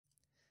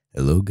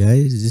Hello,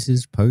 guys. This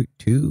is part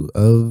 2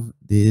 of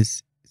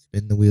this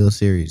Spin the Wheel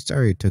series.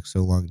 Sorry it took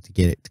so long to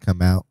get it to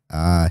come out.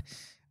 I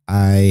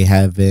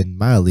have been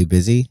mildly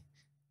busy.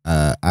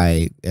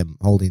 I am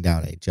holding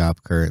down a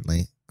job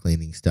currently,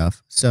 cleaning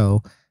stuff.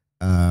 So,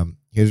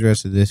 here's the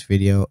rest of this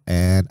video,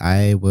 and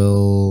I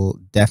will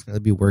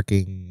definitely be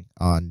working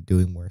on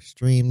doing more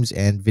streams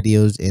and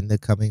videos in the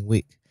coming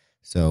week.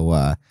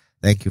 So,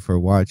 thank you for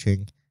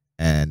watching,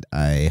 and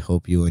I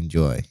hope you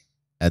enjoy.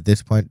 At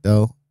this point,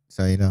 though,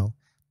 so you know,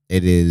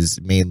 it is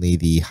mainly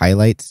the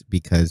highlights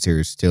because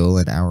there's still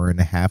an hour and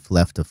a half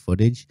left of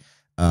footage.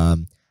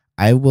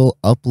 I will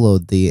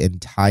upload the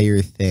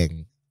entire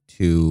thing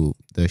to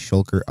the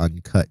Shulker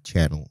Uncut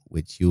channel,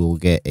 which you will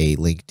get a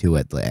link to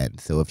at the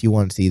end. So if you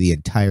want to see the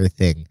entire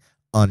thing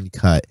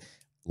uncut,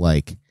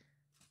 like,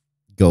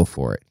 go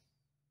for it.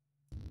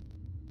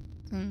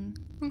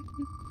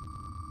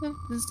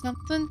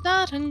 Something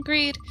not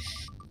agreed,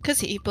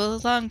 'cause he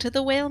belonged to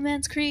the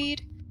whaleman's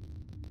creed.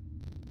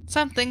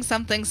 Something,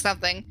 something,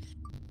 something.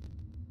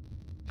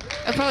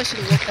 I probably should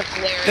have looked up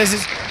the lyrics. This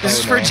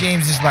is for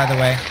James's, by the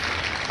way.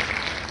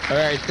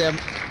 Alright, Tim.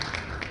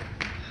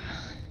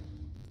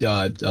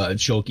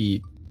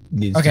 Shulky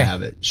needs to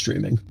have it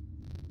streaming.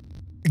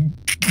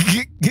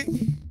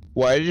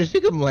 Why did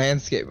you become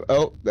landscape?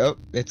 Oh,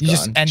 it's you gone.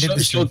 Just ended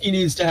the stream. Shulky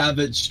needs to have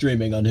it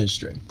streaming on his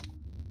stream.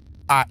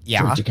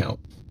 Yeah. Twitch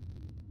account.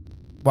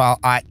 Well,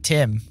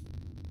 Tim.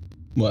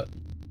 What?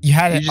 You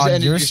had it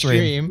on your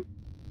stream.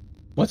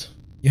 What?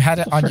 You had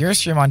it on your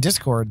stream on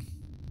Discord.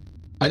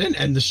 I didn't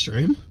end the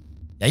stream.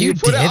 Yeah, you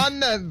put did. it on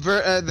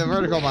the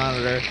vertical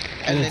monitor,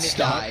 and then it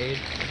stopped. died.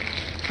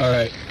 All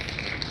right.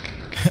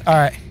 All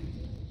right.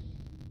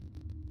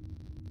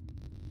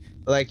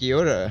 Like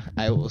Yoda,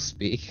 I will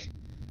speak.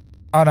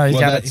 Oh no, I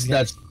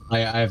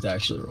have to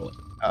actually roll it.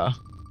 Oh.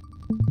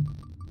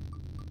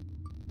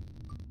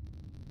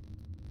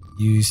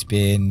 You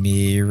spin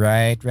me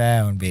right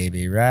round,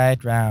 baby,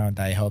 right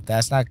round. I hope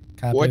that's not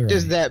copyright. What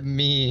does that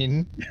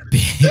mean? Bing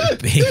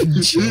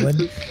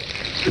chillin'.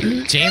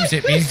 James,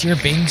 it means you're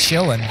Bing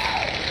chillin'.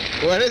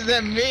 What does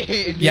that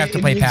mean? You have to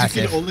play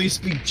passive. You can only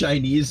speak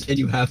Chinese, and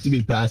you have to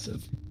be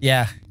passive.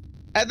 Yeah.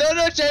 I don't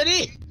know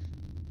Chinese.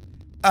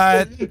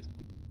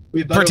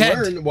 We better pretend.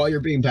 learn while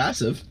you're being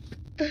passive.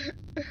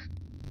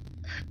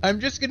 I'm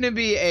just gonna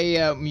be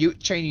a mute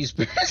Chinese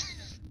person.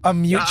 A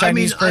mute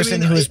Chinese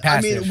person who is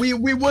passive. I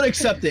mean, we would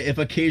accept it if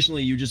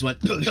occasionally you just went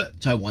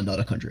Taiwan, not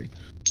a country.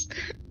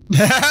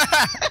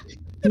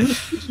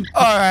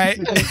 All right.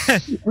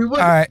 We would.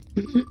 All right.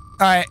 All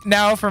right.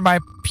 Now for my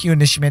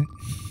punishment.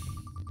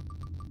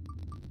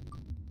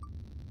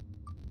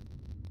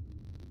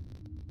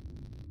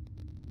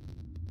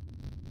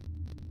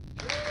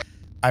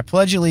 I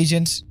pledge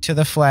allegiance to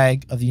the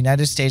flag of the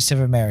United States of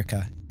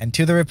America and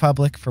to the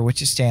republic for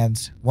which it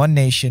stands, one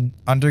nation,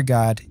 under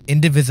God,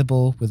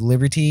 indivisible, with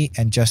liberty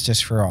and justice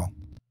for all.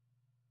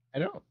 I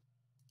don't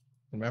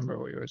remember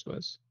what yours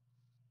was.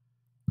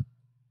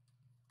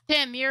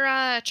 Tim, your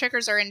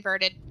triggers are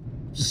inverted.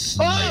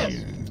 Oh!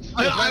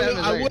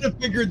 I would have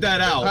figured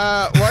that out.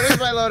 What is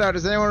my loadout?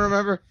 Does anyone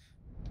remember?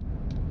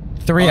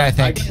 3, I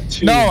think. I got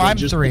 2, no, I'm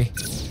 3.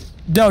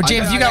 No,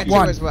 James, you got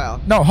 1. As well.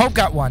 No, Hope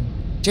got 1.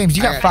 James,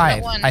 you got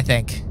 5, I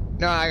think.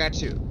 No, I got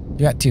 2. You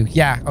got 2.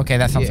 Yeah, okay,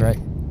 that sounds right.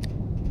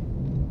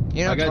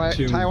 You know, I got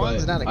 2,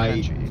 Taiwan's not a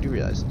country. You do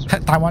realize this,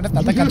 right? Taiwan is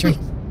not a country.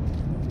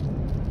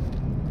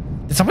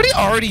 Did somebody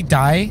already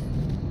die?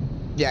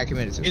 Yeah, I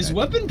committed suicide. Is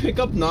weapon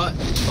pickup not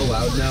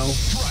allowed now?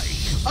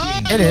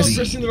 Oh, it is. I'm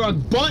pressing the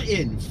wrong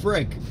button.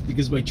 Frick,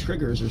 because my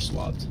triggers are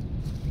swapped.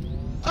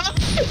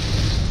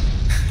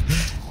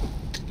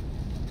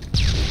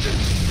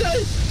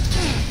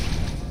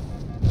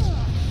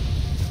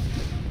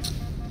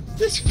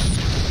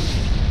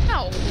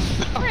 No.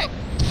 Frick.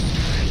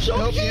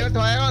 Nope, you know,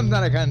 Taiwan's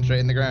not a country,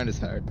 and the ground is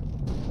hard.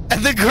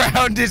 And the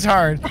ground is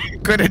hard.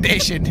 Good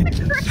nation. The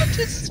ground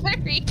is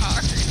very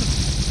hard.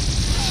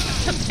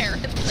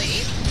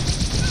 Apparently.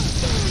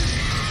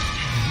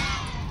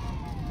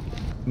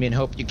 I mean,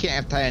 Hope, you can't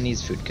have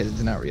Taiwanese food because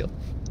it's not real.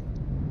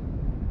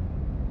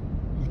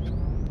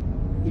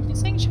 You're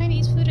saying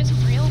Chinese food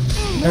isn't real?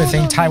 They're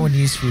saying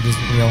Taiwanese food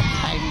isn't real.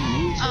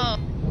 Oh.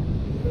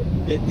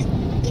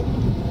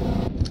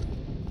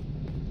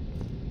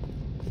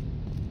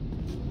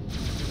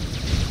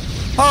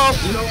 Oh!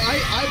 You know,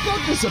 I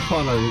brought this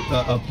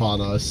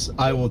upon us.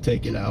 I will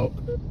take it out.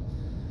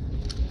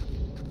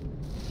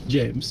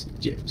 James.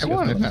 I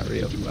want it not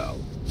real. Well.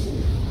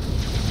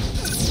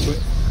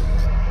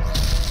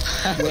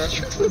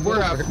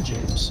 We're after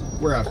James.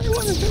 We're after James. I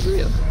want it not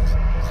real.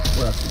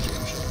 We're after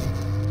James.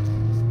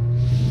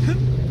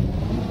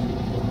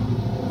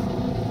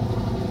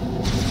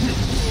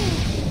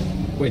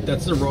 Wait,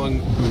 that's the wrong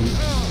boot.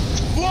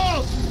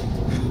 Whoa!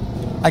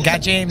 I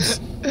got James.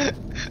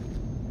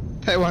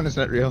 Taiwan is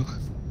not real.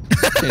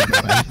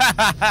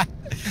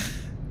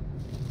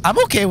 I'm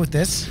okay with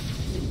this.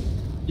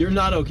 You're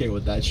not okay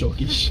with that,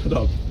 Shulky. Shut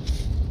up.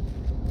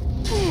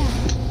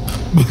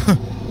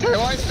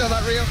 Taiwan's still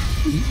not real.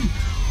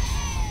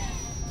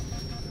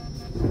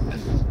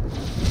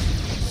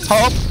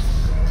 Hope.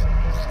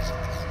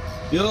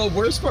 You know, the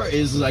worst part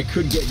is I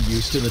could get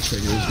used to the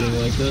triggers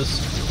being like this.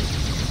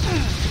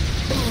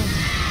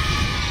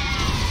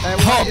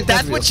 Oh,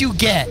 that's what you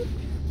get.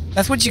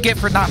 That's what you get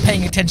for not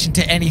paying attention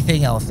to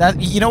anything else. That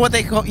you know what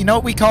they call, you know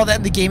what we call that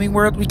in the gaming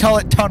world? We call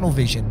it tunnel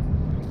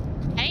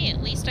vision. Hey,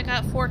 at least I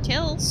got 4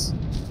 kills.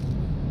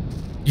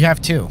 You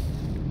have 2.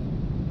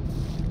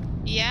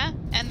 Yeah,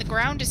 and the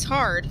ground is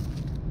hard.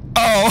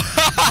 Oh.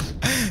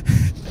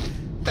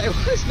 I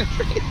wasn't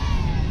afraid.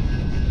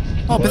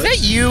 Oh, was that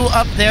you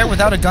up there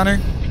without a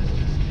gunner?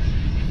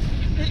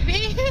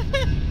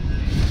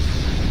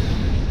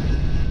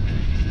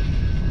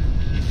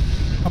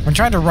 Oh, I'm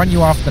trying to run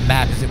you off the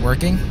map. Is it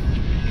working?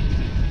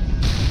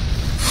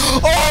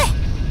 Oh!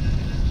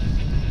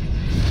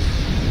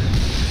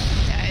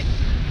 Died.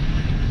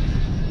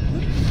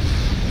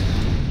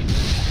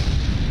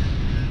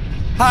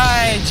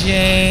 Hi,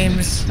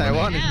 James.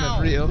 Taiwan is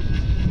not real.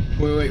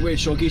 Wait,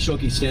 Shoki,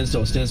 stand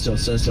still.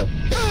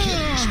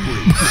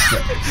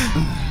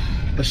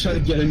 I was trying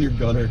to get in your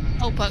gunner.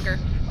 Oh, bugger.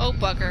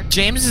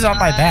 James is on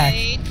my back.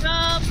 I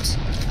jumped.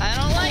 I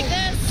don't like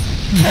this.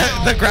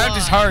 The ground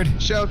is hard.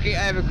 Shoki, I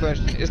have a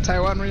question. Is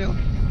Taiwan real?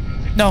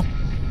 No.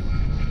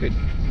 Good.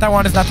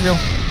 Taiwan is not real.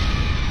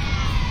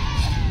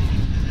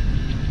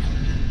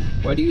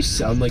 Why do you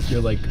sound like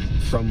you're like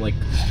from like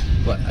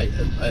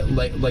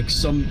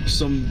some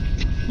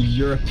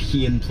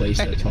European place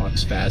that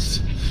talks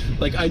fast?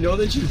 Like I know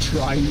that you're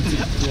trying to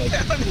like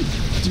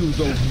do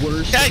the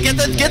worst. Yeah,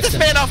 get this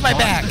man off my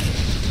back.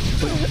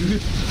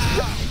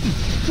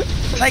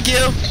 Thank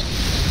you.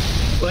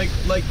 Like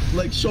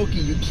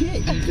Shoki, you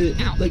can't even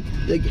like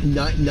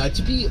not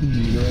to be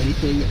mean or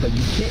anything, but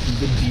you can't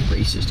even be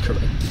racist,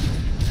 correct?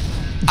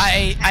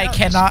 I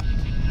cannot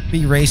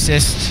be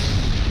racist.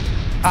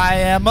 I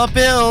am a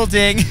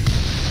building.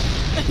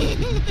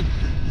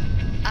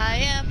 I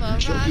am a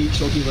rock.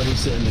 Shoki, let him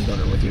sit in the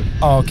gunner with you.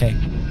 Oh, okay.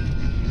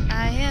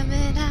 I am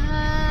an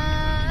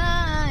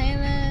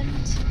island.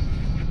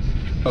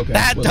 Okay.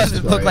 That well,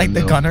 doesn't look like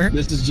the gunner.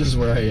 This is just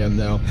where I am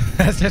now.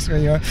 That's just where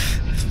you are.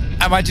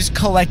 Am I just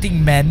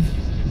collecting men?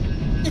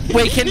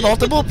 Wait, can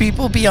multiple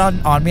people be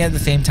on me at the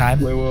same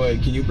time?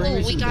 Wait. Can you bring me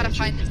Oh, we some gotta banshee?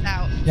 find this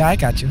out. Yeah, I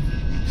got you.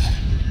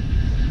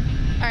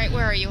 Alright,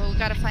 where are you? We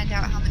gotta find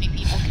out how many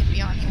people can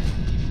be on here.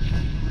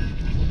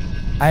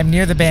 I'm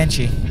near the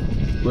Banshee.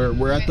 We're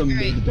at the Alright,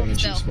 mid banshee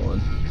still.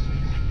 spawn.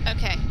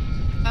 Okay.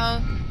 Oh,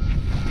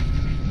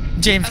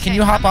 James, Okay, can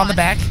you hop I'm on the on.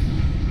 back?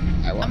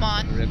 I want I'm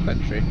on. to red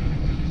country.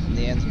 And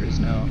the answer is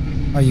no.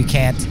 Oh, you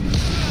can't.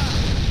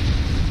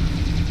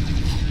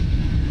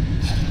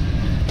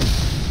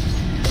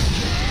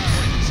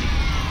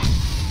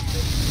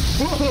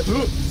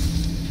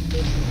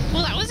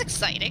 well, that was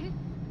exciting.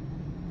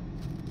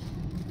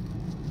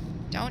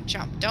 Don't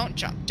jump.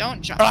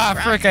 Ah, Ground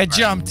frick, I is hard.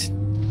 jumped.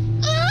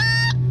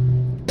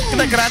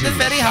 The ground is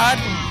very hard.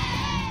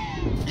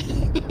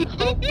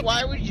 Oh,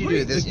 why would you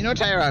do this? You know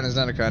Taiwan is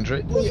not a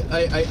country.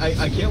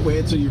 I can't wait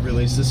until you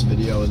release this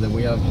video and then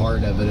we have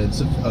hard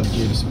evidence of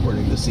James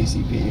supporting the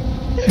CCP.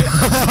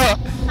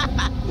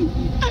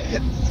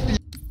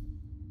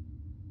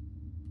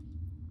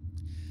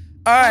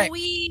 All right.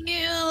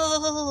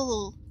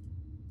 Wheel.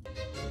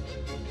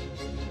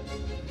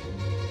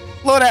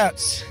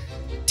 Loadouts.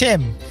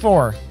 Tim,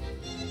 4.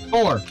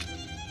 4.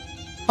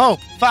 Hope,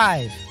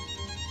 5.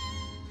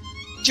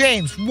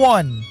 James,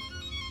 1.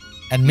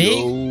 And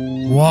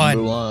me? 1.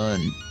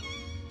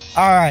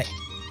 All right.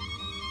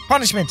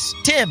 Punishments.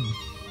 Tim.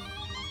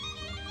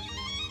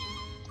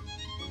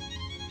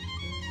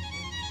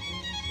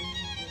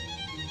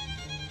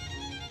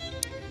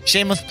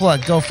 Shameless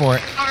plug. Go for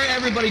it. All right,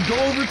 everybody, go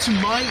over to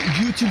my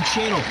YouTube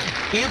channel,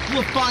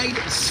 Amplified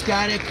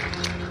Static.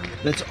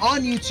 That's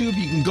on YouTube.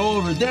 You can go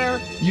over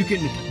there. You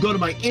can go to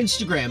my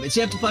Instagram. It's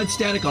Amplified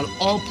Static on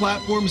all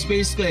platforms,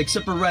 basically,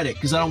 except for Reddit,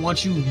 because I don't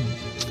want you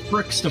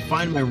pricks to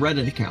find my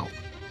Reddit account.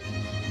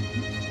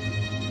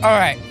 All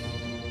right.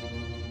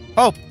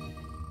 Hope.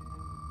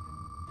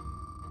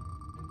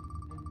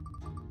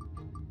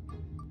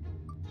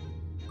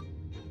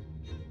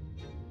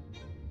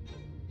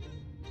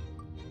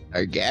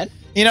 Again?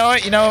 You know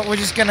what? We're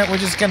just gonna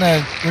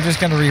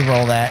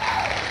re-roll that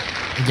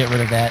and get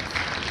rid of that.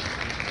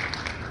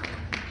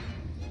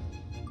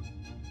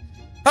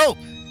 Hope.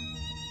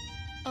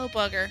 Oh,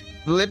 bugger.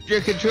 Flip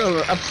your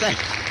controller upside.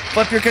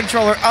 Flip your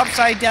controller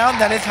upside down.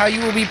 That is how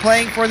you will be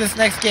playing for this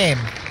next game.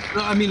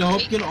 No, I mean,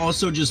 Hope can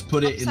also just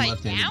put it in Upside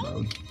left-handed down?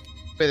 mode.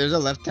 Wait, there's a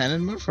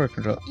left-handed mode for a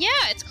controller. Yeah,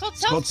 it's called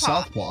It's called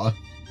Southpaw. Southpaw.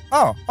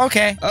 Oh,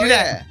 okay. Oh Do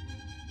that.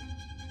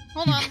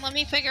 Hold on, let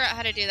me figure out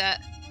how to do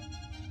that.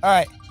 All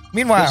right.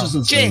 Meanwhile, That's just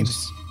insane.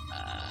 James.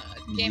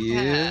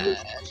 Gamepad.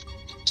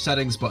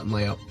 Settings button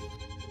layout.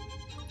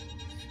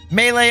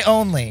 Melee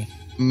only.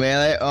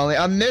 Melee only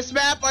on this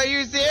map. Are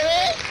you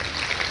serious?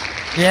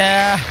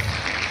 Yeah.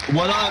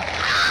 What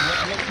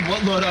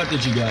loadout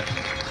did you get?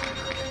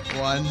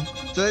 1.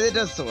 So it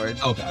does sword.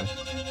 Okay.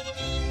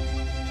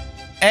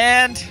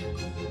 And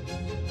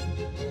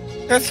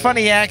there's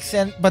funny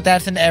accent, but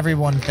that's an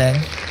everyone thing.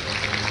 Wait,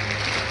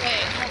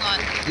 hold on.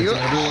 You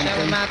everyone shall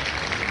think- not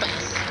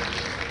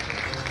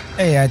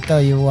Hey, I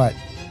tell you what.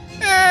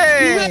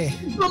 Hey!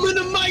 Come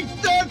into my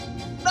turf!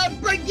 I'll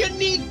break your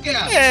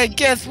kneecap! Hey,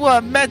 guess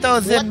what?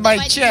 Meadows in my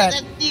chat.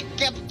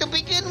 To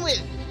begin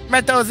with.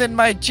 Meadows in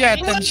my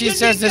chat, and she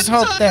says there's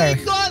hope there.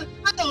 God,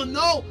 I don't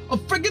know. I'm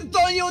freaking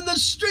throwing you in the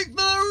street for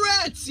the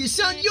rats. You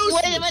sound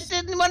useless. Wait, I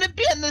didn't want to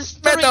be in the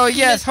street. Meadow,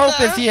 yes, hope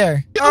is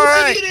here. You All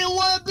right. You didn't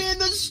want to be in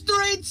the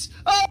streets.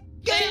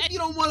 Okay, if you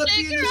don't want to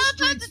be in the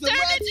streets, the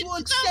rats will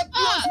accept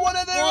you as one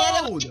of their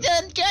own. You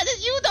don't care.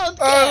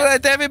 All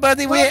right,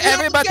 everybody,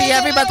 everybody.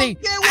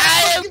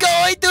 I am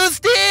going to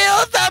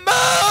steal the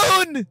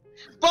moon.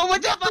 But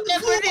what the fuck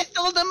ever is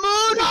stole the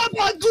moon?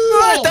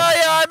 I tell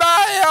you,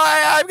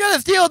 I'm gonna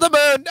steal the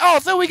moon.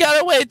 Also, we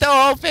gotta wait till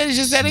Hope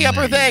finishes setting up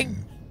her thing.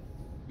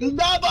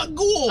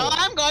 Oh,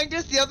 I'm going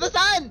to steal the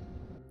sun.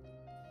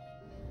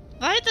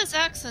 Why does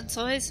accents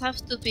always have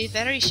to be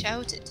very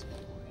shouted?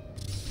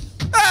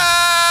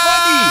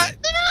 Ah!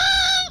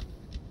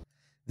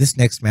 This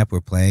next map we're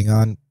playing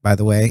on, by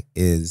the way,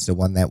 is the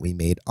one that we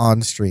made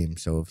on stream.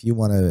 So if you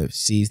want to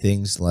see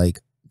things like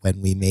when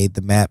we made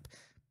the map,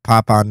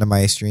 pop onto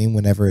my stream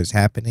whenever it's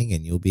happening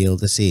and you'll be able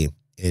to see.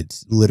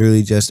 It's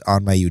literally just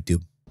on my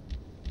YouTube.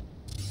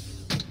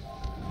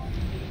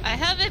 I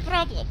have a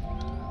problem.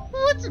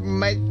 What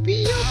might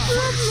be your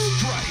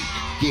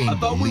problem? I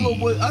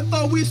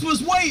thought we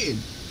was waiting.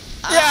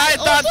 Yeah, I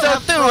thought so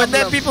too, and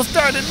then people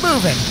started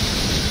moving.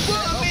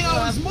 Well, I mean,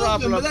 I was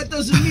moving, but that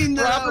doesn't mean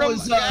that I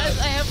was. Guys,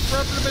 I have a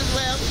problem as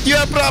well. You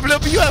have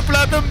problem? You have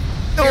problem?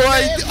 No,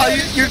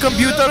 your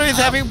computer is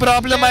having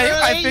problem.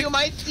 You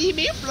might see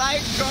me fly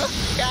across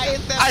the sky.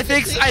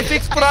 I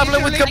fix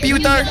problem with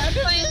computer.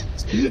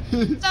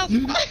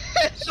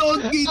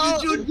 Shonky,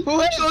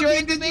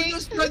 did you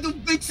just try to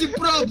fix the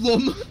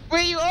problem? Were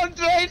you all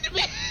trying to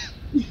me?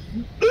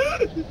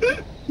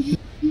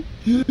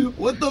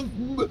 What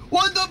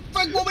the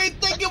frick were we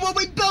thinking when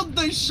we built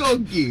this,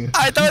 Shonky?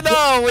 I don't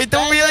know. We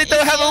don't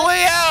have a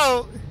way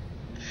out.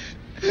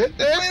 We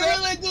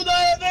really do not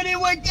have any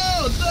way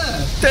out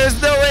there.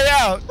 There's no way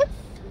out.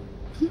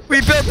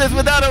 We built this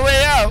without a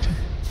way out.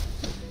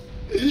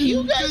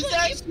 You guys There's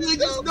actually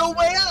just no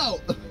way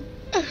out.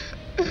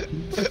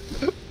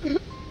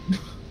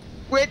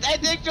 Wait, I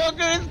think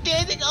Joker is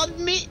gaining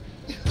on me.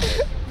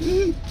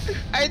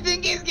 I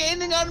think he's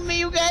gaining on me,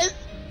 you guys.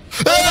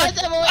 Wait,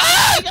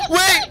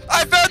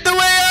 I found the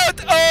way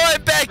out. Oh,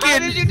 I'm back in. How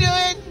did you do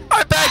it?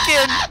 I'm back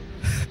in.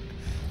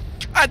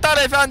 I thought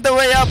I found the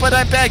way out, but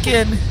I'm back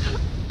in.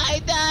 I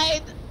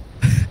died.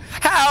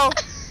 How?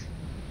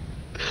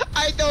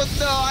 I don't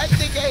know. I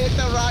think I hit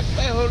the rock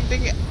by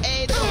holding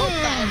A the whole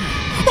time.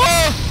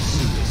 Oh!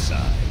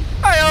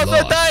 I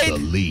also died. The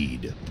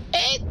lead.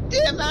 Hey,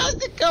 Tim, how's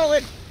it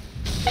going?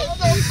 How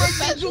the frick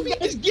did you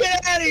guys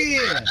get out of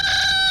here?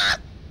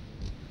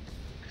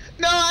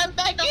 No, I'm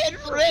back in,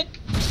 Frick.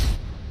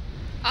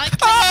 I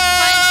can't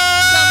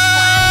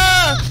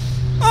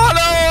Oh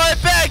no, I'm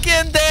back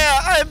in there.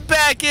 I'm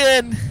back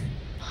in.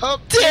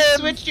 Hope Tim. you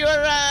switch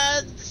your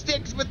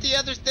sticks with the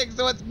other sticks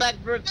so it's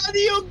backwards. How do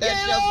you get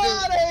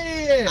out of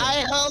here?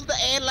 I held the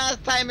A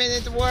last time and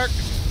it worked.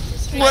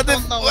 What I if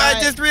don't know I why.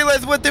 just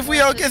realized? What if we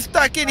all get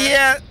stuck in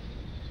here?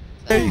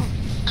 Thank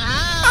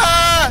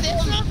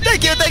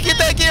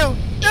you.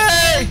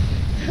 Hey,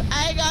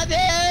 I got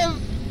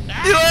him.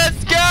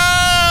 let's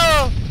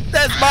go.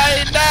 That's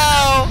mine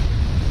now.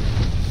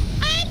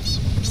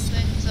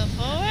 Swing so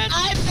forward.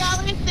 I'm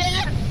going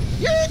there.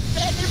 You're in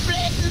better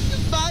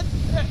places,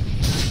 monster.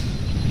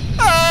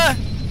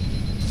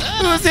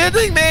 Who's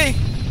hitting me?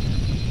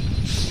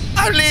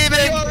 I'm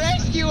leaving. Your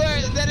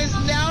rescuer that is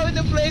now in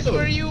the place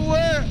where you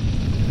were.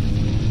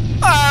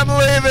 I'm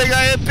leaving.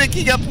 I am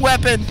picking up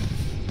weapon.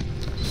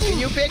 Can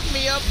you pick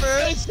me up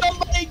Hey, first?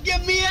 somebody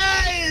get me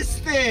out of this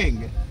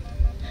thing!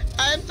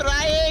 I'm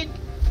trying.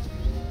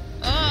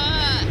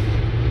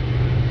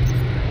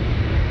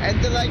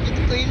 Until I get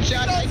a clean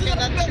shot, I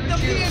cannot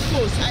shoot you.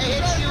 I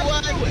hit you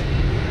once.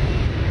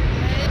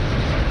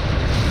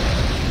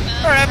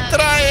 I'm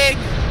trying.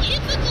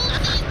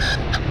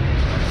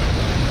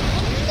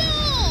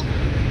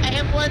 I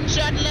have one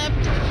shot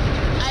left.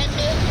 I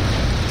missed.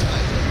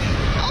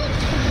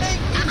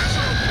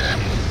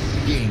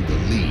 Gain the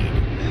lead.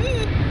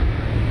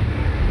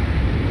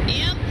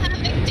 Yep,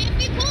 having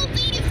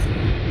difficulties.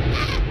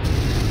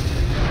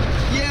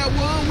 Yeah,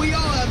 well, we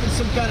all having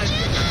some kind of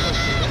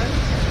difficulty, man.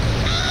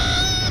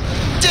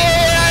 Jay,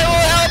 I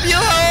will help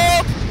you,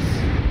 Hope.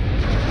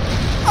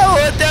 I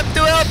will attempt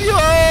to help you,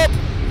 Hope.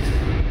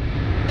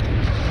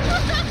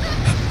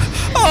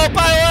 Hope,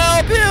 I will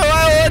help you.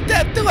 I will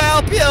attempt to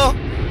help you.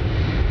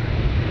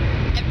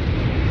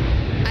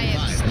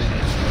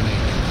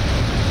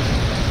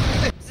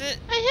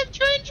 I have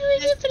tried to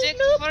the stick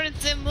for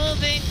the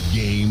moving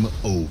Game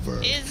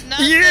over. is not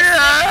Yeah!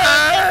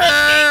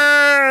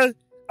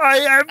 I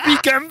have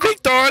become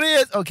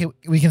victorious. Okay,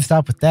 we can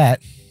stop with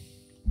that.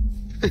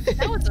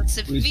 That was a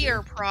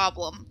severe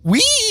problem.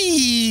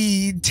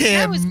 Wee, That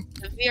Tim. was a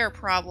severe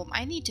problem.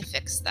 I need to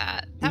fix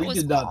that. That We was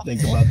did not awful.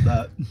 think about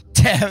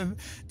that.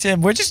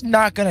 Tim, we're just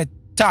not gonna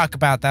talk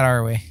about that,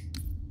 are we?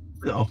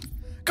 No.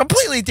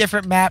 completely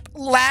different map.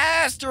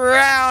 Last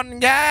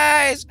round,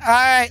 guys. All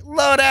right,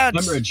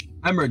 loadouts.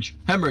 Hemorrhage.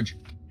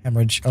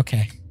 Hemorrhage.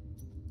 Okay.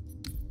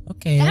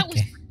 Okay. That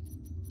okay. was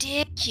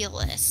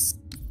ridiculous.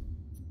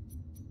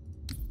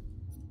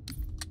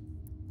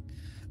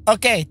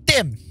 Okay,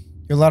 Tim,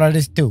 your loadout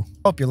is 2.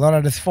 Hope your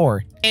loadout is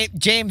 4. Hey,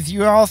 James,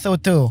 you are also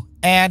 2.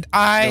 And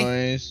I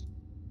Nice.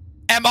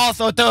 am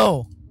also 2.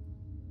 All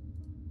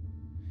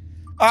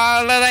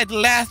right,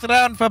 last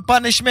round for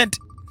punishment.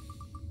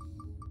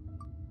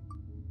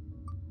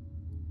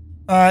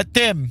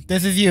 Tim,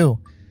 this is you.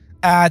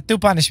 2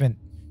 punishment.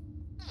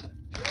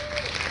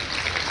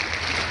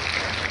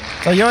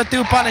 So your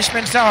 2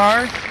 punishments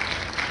are...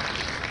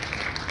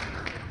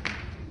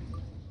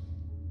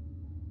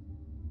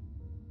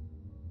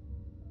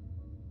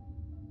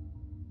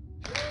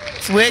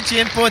 Switch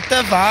input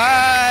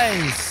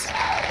device.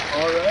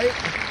 All right.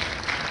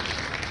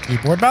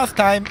 Keyboard mouse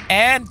time.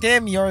 And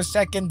Tim, your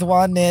second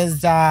one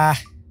is Oh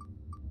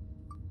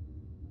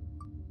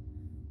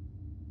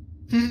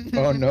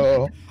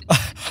no.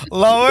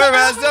 lower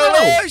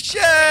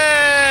resolution.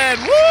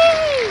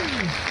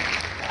 Woo!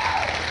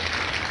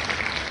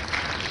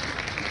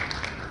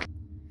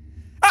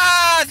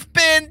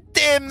 Spin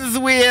Tim's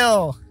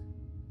wheel.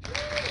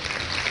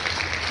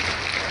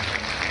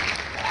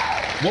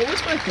 What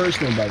was my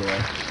first one, by the way?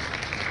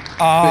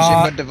 Switch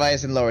input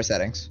device in lower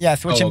settings. Yeah,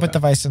 switch Oh, input okay.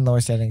 device in lower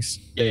settings.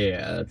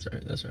 Yeah, that's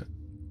right.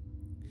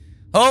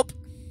 Hope.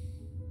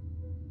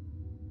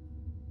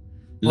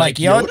 Like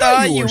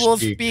Yoda, you will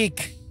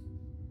speak.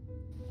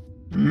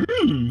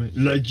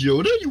 Like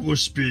Yoda, you will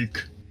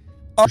speak.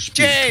 Oh,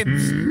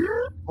 James,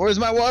 Where's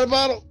my water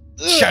bottle?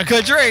 chuck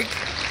a drink.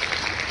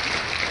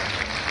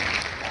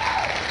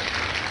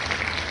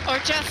 Or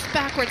just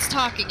backwards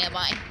talking, am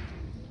I?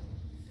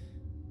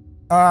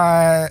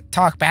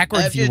 Talk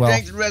backwards, I've you just will.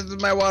 drank the rest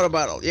of my water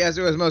bottle. Yes,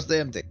 it was mostly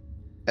empty.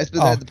 That's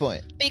beside the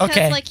point. Because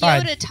Okay, like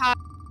fine. Yoda talk.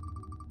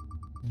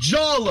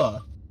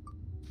 Jala.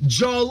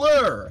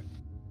 Jaller.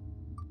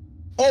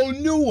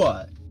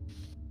 Onua.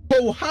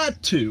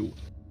 Pohatu.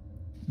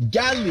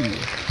 Gali.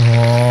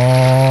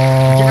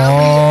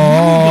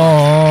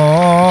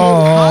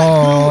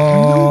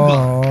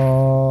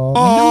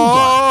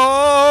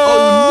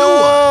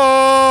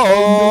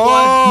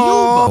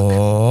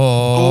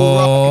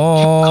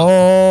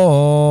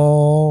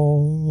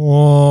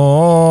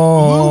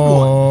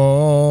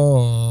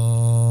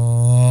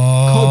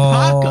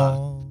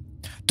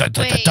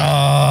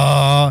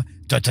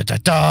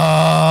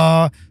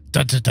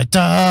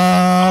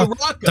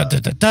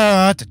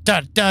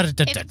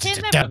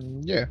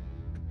 Yeah.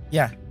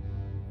 Yeah.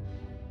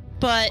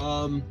 But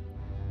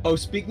Oh,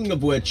 speaking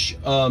of which,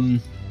 you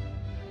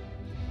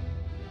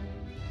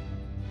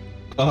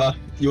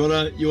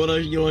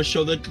wanna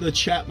show the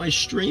chat my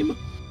stream?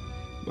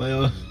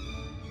 My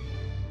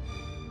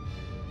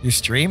Your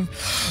stream?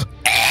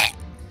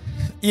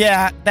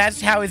 Yeah,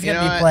 that's how he's You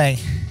gonna know be what? playing.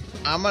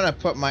 I'm gonna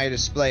put my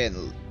display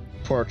in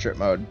portrait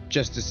mode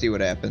just to see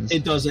what happens.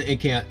 it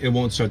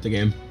won't start the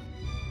game.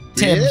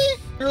 Tim. Really? It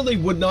really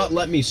would not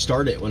let me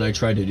start it when I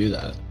tried to do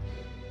that.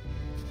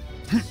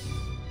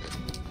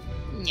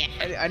 yeah.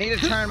 I need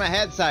to turn my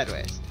head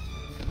sideways.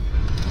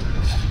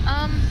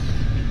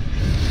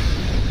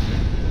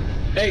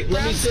 Hey, let me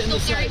Brown's sit in the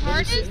still very side. Let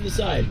me sit hard? in the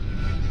side.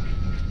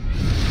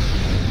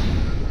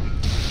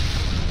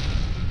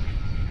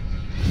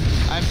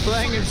 I'm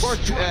playing in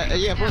portrait.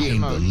 Portrait Gain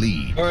the mode.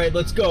 lead. All right,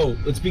 let's go.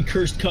 Let's be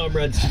cursed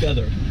comrades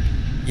together.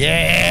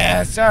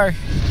 Yeah, sir.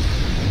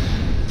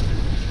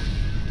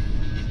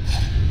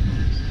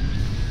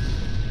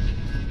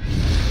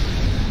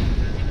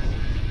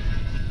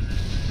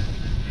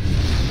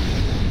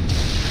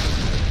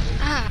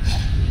 Ah.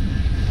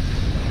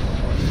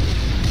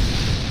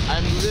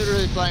 I'm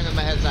literally playing with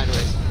my head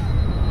sideways.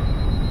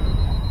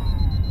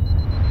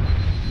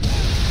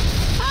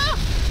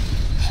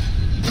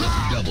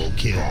 Double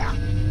kill.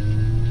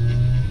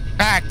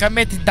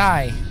 Commit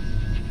die.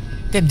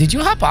 Tim, did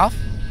you hop off?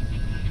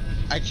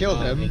 I killed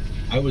him.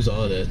 I was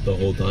on it the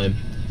whole time.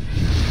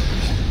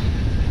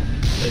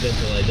 Right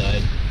until I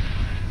died.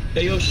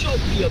 Hey, yo,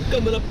 Shulky, I'm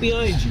coming up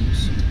behind you.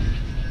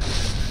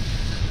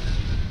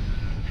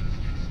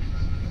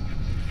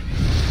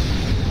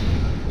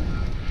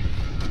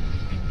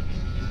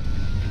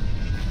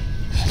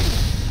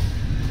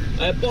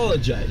 I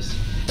apologize.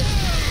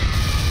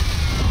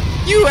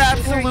 You Very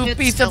absolute good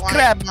piece of still,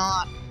 crap. I'm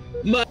not.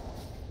 My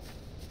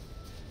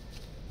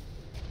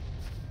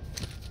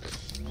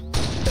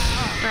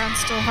Brown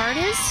still hard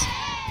is?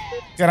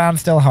 Good, I'm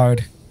still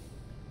hard.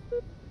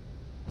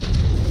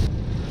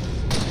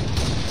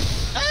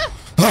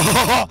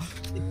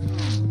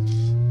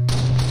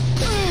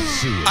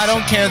 I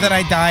don't care that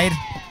I died.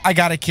 I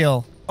got a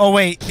kill. Oh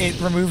wait, it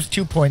removes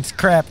 2 points.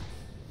 Crap.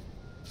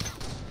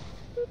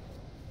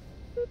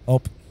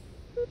 Oh.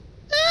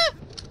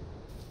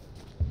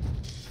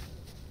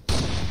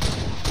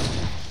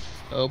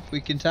 Hope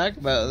we can talk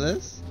about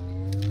this.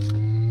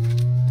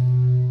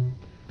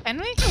 Can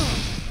we?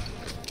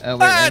 Oh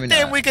wait, maybe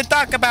Tim, not. we can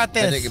talk about I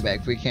take this. it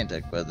back. We can't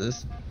talk about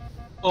this.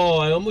 Oh,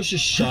 I almost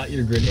just shot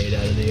your grenade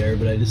out of the air,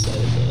 but I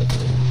decided not to.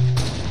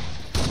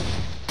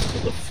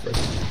 What the frick?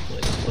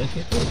 Why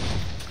can't I?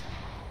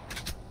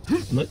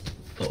 I'm not.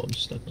 Oh, I'm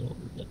stuck on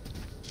that.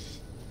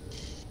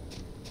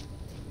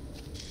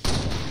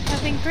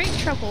 Having great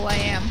trouble, I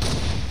am.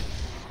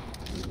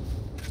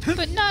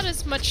 But not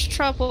as much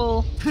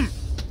trouble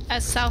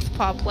as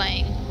Southpaw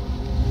playing.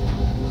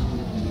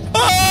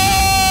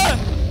 Ah!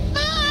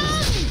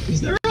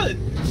 Is there a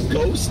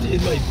ghost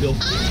in my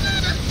building?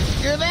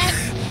 You're that?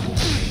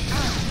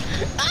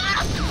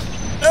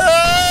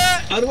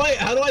 Ah! How do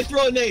I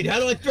throw a nade? How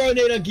do I throw a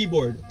nade on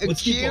keyboard?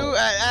 What's Q, default?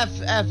 F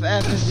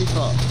is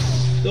default.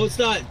 No, it's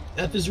not.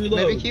 F is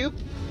reload. Maybe Q?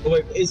 Oh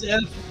wait, is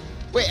F?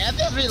 Wait, F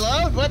is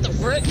reload? What the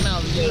frick? No,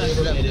 you messed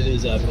it up. It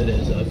is F. It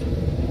is F.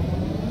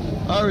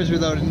 R is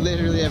reloading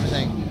literally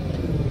everything.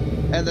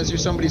 Unless you're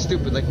somebody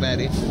stupid like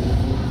Maddie.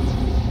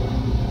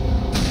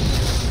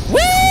 Woo!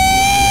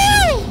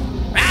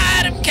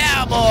 Ride 'em,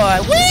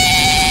 cowboy! Woo!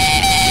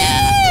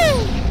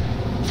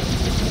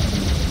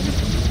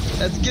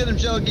 Let's get him,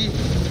 Shogi.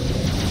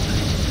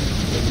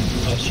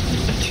 Oh, shit.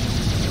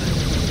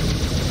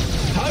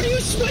 How do you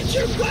switch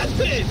your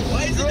weapon?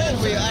 Why is it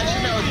not? Wait,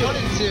 actually no, it's 1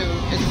 and 2.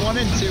 It's 1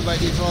 and 2 by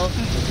default.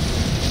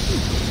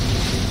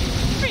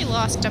 Pretty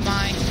lost am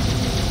I.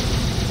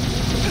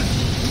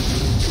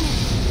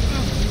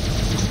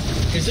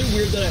 Is it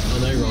weird that I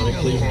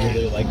unironically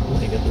really like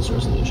playing at this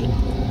resolution?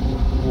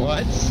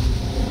 What?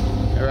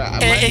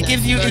 It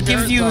gives you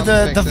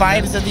the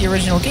vibes of the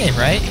original game,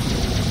 right?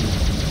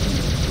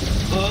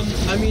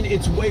 I mean,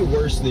 it's way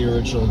worse than the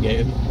original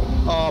game.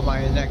 Oh,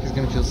 my neck is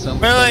gonna feel so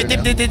much Wait, better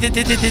now.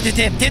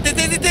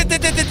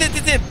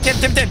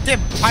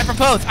 Tim. I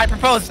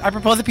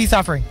propose a peace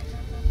offering.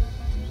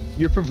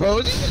 You're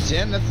proposing to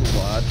Tim? That's a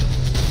lot.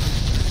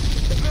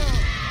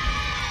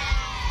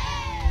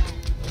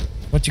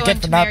 What you Going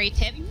get to for not marry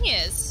Tim? He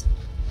is.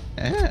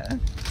 Yeah.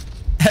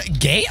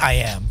 gay? I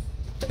am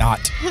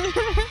not.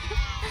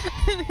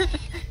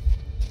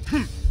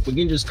 We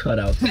can just cut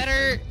out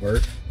Better,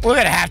 work. We're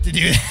gonna have to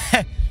do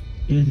that.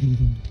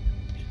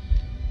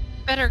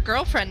 better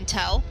girlfriend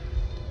tell.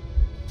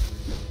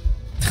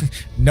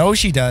 No,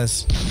 she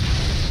does.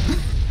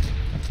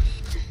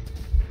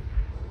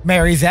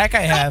 Mary Zach,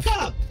 I have.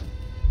 Bye,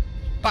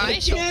 I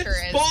can't shoulder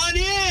is. spawn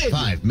in!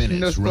 5 minutes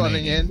No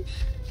spawning remaining.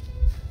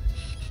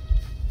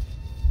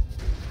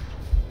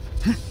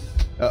 in.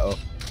 Uh-oh.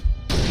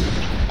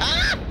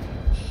 Ah!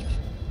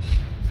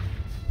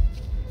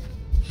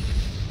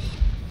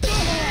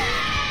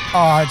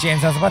 Oh,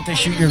 James, I was about to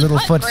shoot your little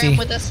What footsie. group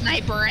with a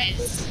sniper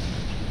is?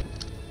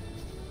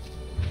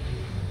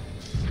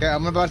 Yeah,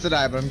 I'm about to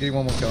die, but I'm getting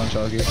one more kill on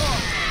Shogi.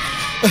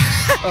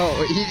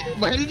 Oh,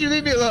 why did you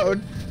leave me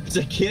alone? Because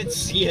I can't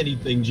see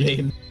anything,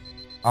 James.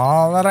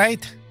 All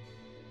right.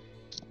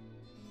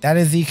 That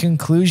is the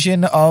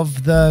conclusion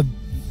of the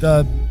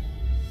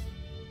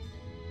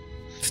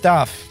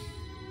stuff.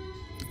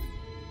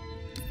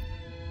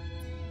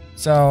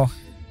 So,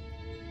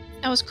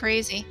 That was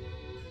crazy.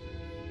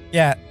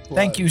 yeah,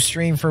 thank you,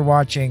 stream, for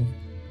watching.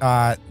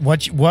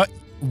 What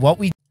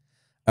we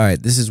All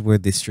right, this is where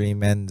the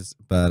stream ends,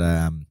 but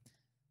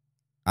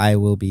I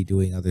will be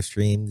doing other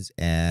streams,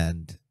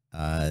 and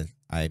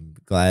I'm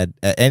glad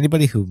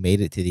anybody who made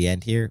it to the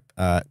end here,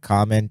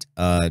 comment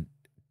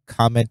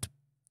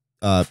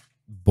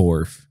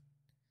Borf,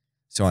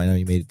 so I know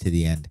you made it to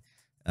the end.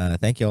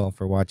 Thank you all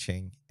for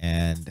watching,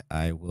 and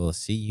I will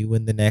see you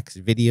in the next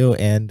video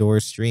and or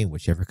stream,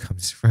 whichever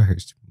comes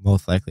first.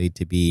 Most likely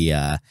to be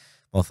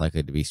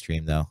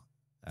streamed though.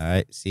 All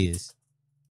right, see you.